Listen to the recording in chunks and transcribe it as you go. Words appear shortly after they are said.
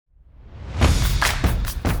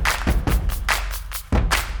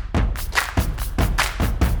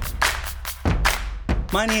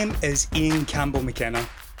My name is Ian Campbell McKenna,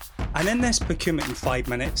 and in this Procurement in 5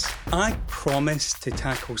 Minutes, I promise to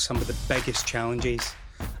tackle some of the biggest challenges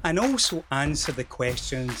and also answer the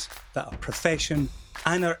questions that our profession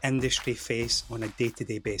and our industry face on a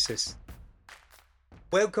day-to-day basis.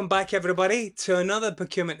 Welcome back, everybody, to another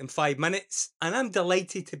Procurement in 5 Minutes, and I'm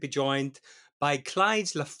delighted to be joined by Clyde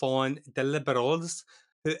Lafond de Liberals,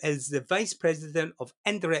 who is the Vice President of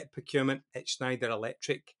Indirect Procurement at Schneider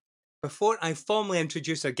Electric. Before I formally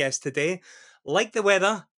introduce our guest today, like the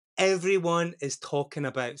weather, everyone is talking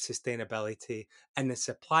about sustainability in the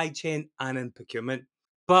supply chain and in procurement,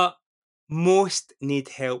 but most need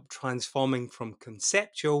help transforming from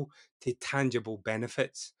conceptual to tangible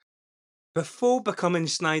benefits. Before becoming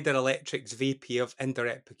Schneider Electric's VP of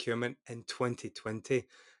Indirect Procurement in 2020,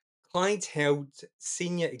 Clyde held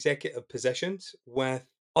senior executive positions with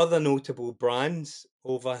other notable brands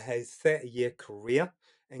over his 30-year career,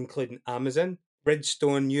 including Amazon,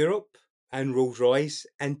 Bridgestone Europe, and Rolls-Royce.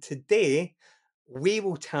 And today, we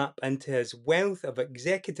will tap into his wealth of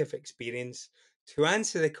executive experience to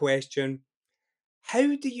answer the question,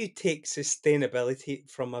 how do you take sustainability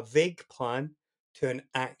from a vague plan to an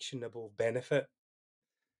actionable benefit?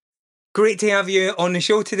 Great to have you on the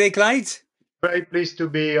show today, Clyde. Very pleased to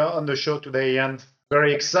be on the show today and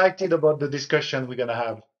very excited about the discussion we're going to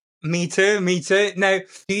have. Me too. Now,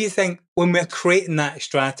 do you think when we're creating that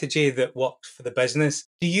strategy that works for the business,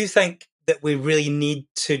 do you think that we really need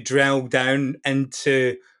to drill down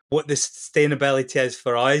into what the sustainability is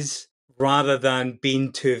for us rather than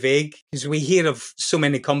being too vague? Because we hear of so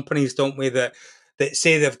many companies, don't we, that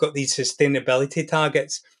say they've got these sustainability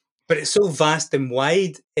targets, but it's so vast and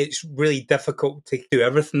wide, it's really difficult to do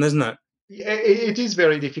everything, isn't it? It is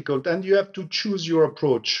very difficult, and you have to choose your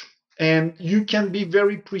approach. And you can be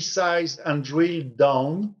very precise and drill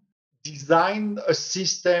down, design a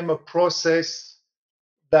system, a process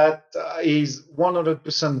that is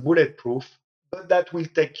 100% bulletproof, but that will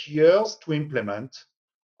take years to implement,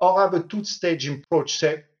 or have a two-stage approach.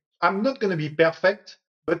 Say, I'm not going to be perfect,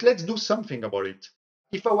 but let's do something about it.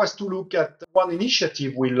 If I was to look at one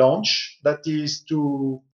initiative we launched, that is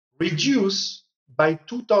to reduce by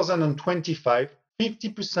 2025,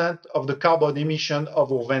 50% of the carbon emission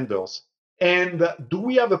of our vendors. And do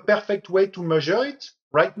we have a perfect way to measure it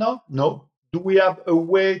right now? No. Do we have a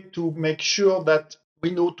way to make sure that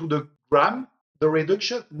we know to the gram the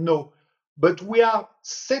reduction? No. But we are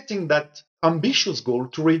setting that ambitious goal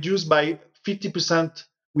to reduce by 50%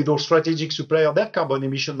 with our strategic supplier their carbon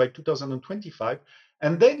emission by 2025.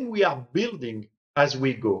 And then we are building as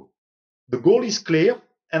we go. The goal is clear,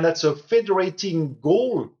 and that's a federating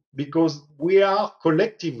goal because we are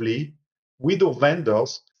collectively with our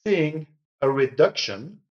vendors seeing a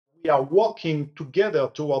reduction. We are working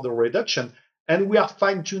together toward a reduction, and we are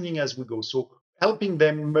fine-tuning as we go. So helping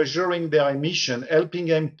them measuring their emission, helping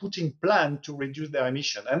them putting plan to reduce their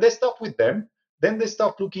emission. And they start with them. Then they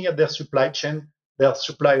start looking at their supply chain, their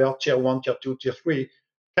supplier, tier 1, tier 2, tier 3.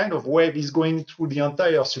 Kind of wave is going through the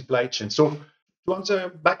entire supply chain. So to answer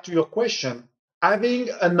back to your question, having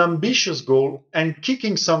an ambitious goal and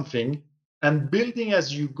kicking something and building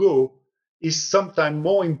as you go is sometimes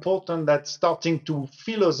more important than starting to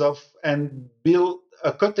philosoph and build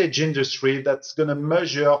a cottage industry that's going to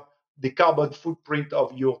measure the carbon footprint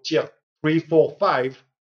of your tier 3, 4, 5,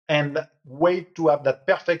 and wait to have that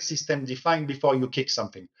perfect system defined before you kick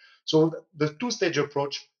something. So the two-stage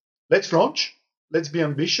approach, let's launch, let's be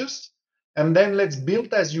ambitious, and then let's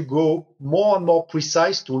build as you go more and more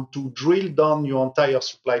precise tool to drill down your entire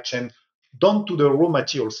supply chain, down to the raw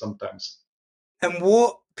material sometimes. And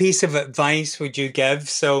what piece of advice would you give?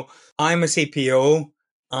 So I'm a CPO.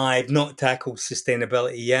 I've not tackled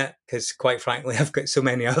sustainability yet because, quite frankly, I've got so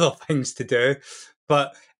many other things to do.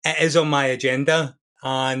 But it is on my agenda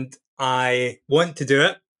and I want to do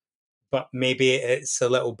it. But maybe it's a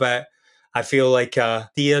little bit, I feel like a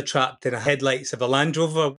deer trapped in the headlights of a Land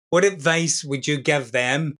Rover. What advice would you give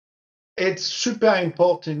them? It's super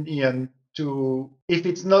important, Ian, to, if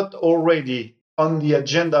it's not already on the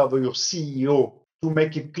agenda of your CEO, to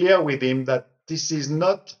make it clear with him that this is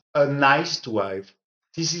not a nice to have.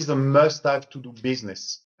 This is a must have to do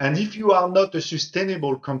business. And if you are not a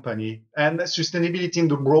sustainable company, and sustainability in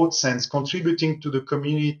the broad sense, contributing to the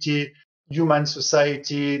community, human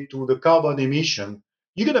society, to the carbon emission,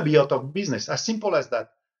 you're going to be out of business. As simple as that.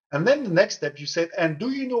 And then the next step, you said, and do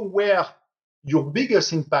you know where your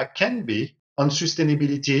biggest impact can be on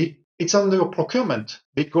sustainability? It's on your procurement,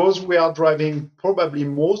 because we are driving probably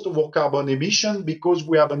most of our carbon emission because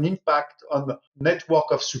we have an impact on the network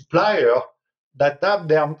of suppliers that have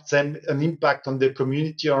them an impact on the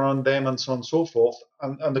community around them and so on and so forth,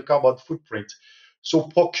 on the carbon footprint. So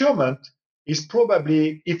procurement is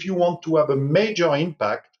probably, if you want to have a major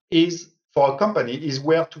impact, is for a company, is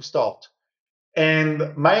where to start.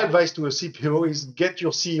 And my advice to a CPO is get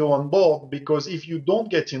your CEO on board, because if you don't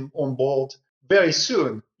get him on board very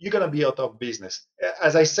soon, you're going to be out of business.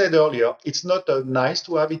 As I said earlier, it's not a nice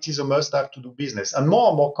to have, it is a must have to do business. And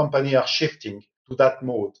more companies are shifting to that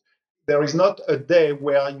mode. There is not a day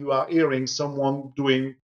where you are hearing someone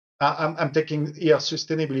doing, I'm taking here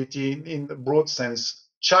sustainability in the broad sense,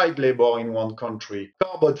 child labor in one country,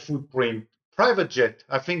 carbon footprint, private jet,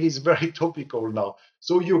 I think is very topical now.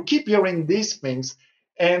 So you keep hearing these things,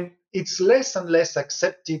 and it's less and less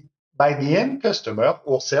accepted by the end customer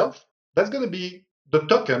or self. That's going to be the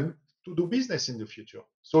token to do business in the future.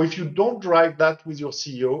 So if you don't drive that with your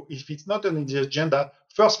CEO, if it's not on the agenda,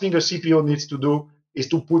 first thing a CPO needs to do is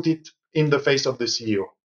to put it in the face of the CEO.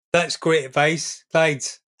 That's great advice, Clyde.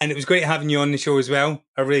 And it was great having you on the show as well.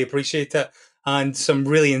 I really appreciate it. And some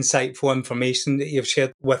really insightful information that you've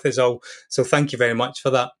shared with us all. So thank you very much for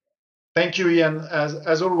that. Thank you, Ian.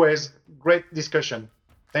 As always, great discussion.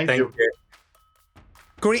 Thank you.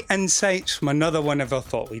 Great insights from another one of our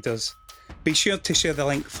thought leaders. Be sure to share the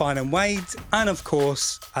link far and wide. And of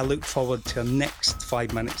course, I look forward to our next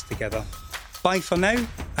 5 minutes together. Bye for now,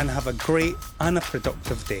 and have a great and a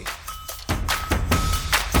productive day.